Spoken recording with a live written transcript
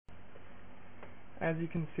As you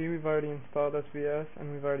can see, we've already installed SVS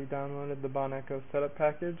and we've already downloaded the Bon Echo setup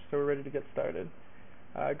package, so we're ready to get started.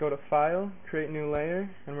 Go to File, Create New Layer,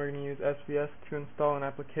 and we're going to use SVS to install an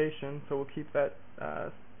application, so we'll keep that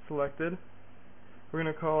selected. We're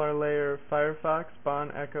going to call our layer Firefox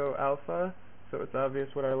Bon Echo Alpha, so it's obvious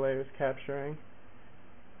what our layer is capturing.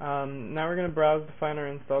 Now we're going to browse to find our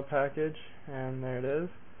install package, and there it is.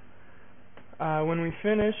 When we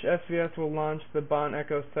finish, SVS will launch the Bon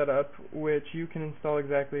Echo setup, which you can install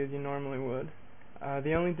exactly as you normally would.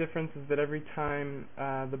 The only difference is that every time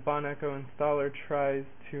the Bon Echo installer tries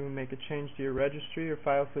to make a change to your registry or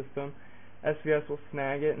file system, SVS will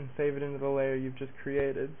snag it and save it into the layer you've just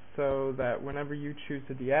created, so that whenever you choose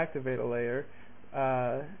to deactivate a layer,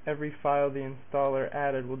 every file the installer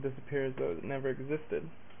added will disappear as though it never existed.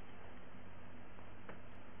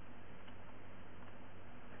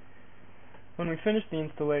 When we finish the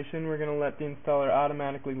installation, we're going to let the installer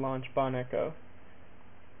automatically launch Bon Echo.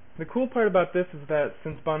 The cool part about this is that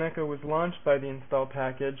since Bon Echo was launched by the install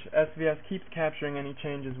package, SVS keeps capturing any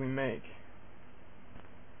changes we make.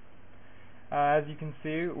 As you can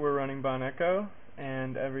see, we're running Bon Echo,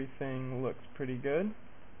 and everything looks pretty good.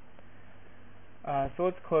 So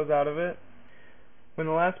let's close out of it. When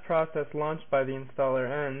the last process launched by the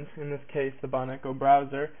installer ends, in this case the Bon Echo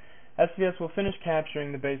browser, SVS will finish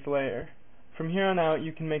capturing the base layer. From here on out,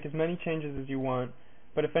 you can make as many changes as you want,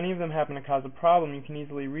 but if any of them happen to cause a problem, you can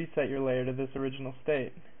easily reset your layer to this original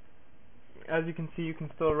state. As you can see, you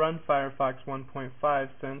can still run Firefox 1.5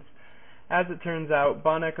 since, as it turns out,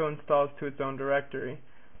 Bon Echo installs to its own directory.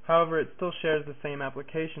 However, it still shares the same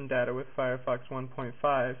application data with Firefox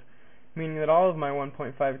 1.5, meaning that all of my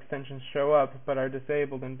 1.5 extensions show up but are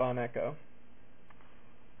disabled in Bon Echo.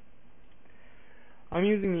 I'm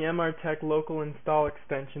using the MRTech local install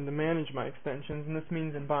extension to manage my extensions, and this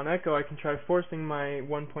means in Bon Echo I can try forcing my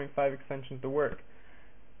 1.5 extensions to work.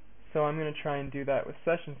 So I'm going to try and do that with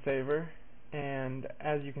Session Saver, and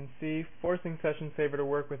as you can see, forcing Session Saver to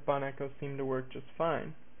work with Bon Echo seemed to work just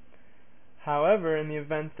fine. However, in the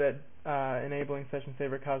event that enabling Session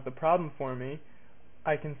Saver caused a problem for me,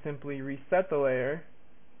 I can simply reset the layer,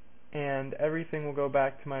 and everything will go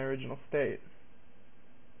back to my original state.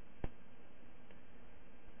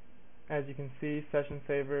 As you can see, Session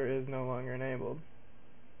Saver is no longer enabled.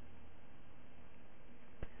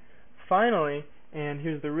 Finally, and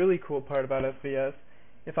here's the really cool part about SVS,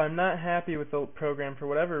 if I'm not happy with the program for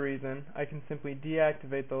whatever reason, I can simply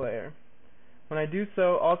deactivate the layer. When I do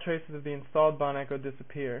so, all traces of the installed Bon Echo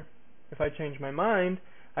disappear. If I change my mind,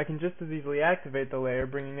 I can just as easily activate the layer,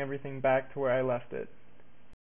 bringing everything back to where I left it.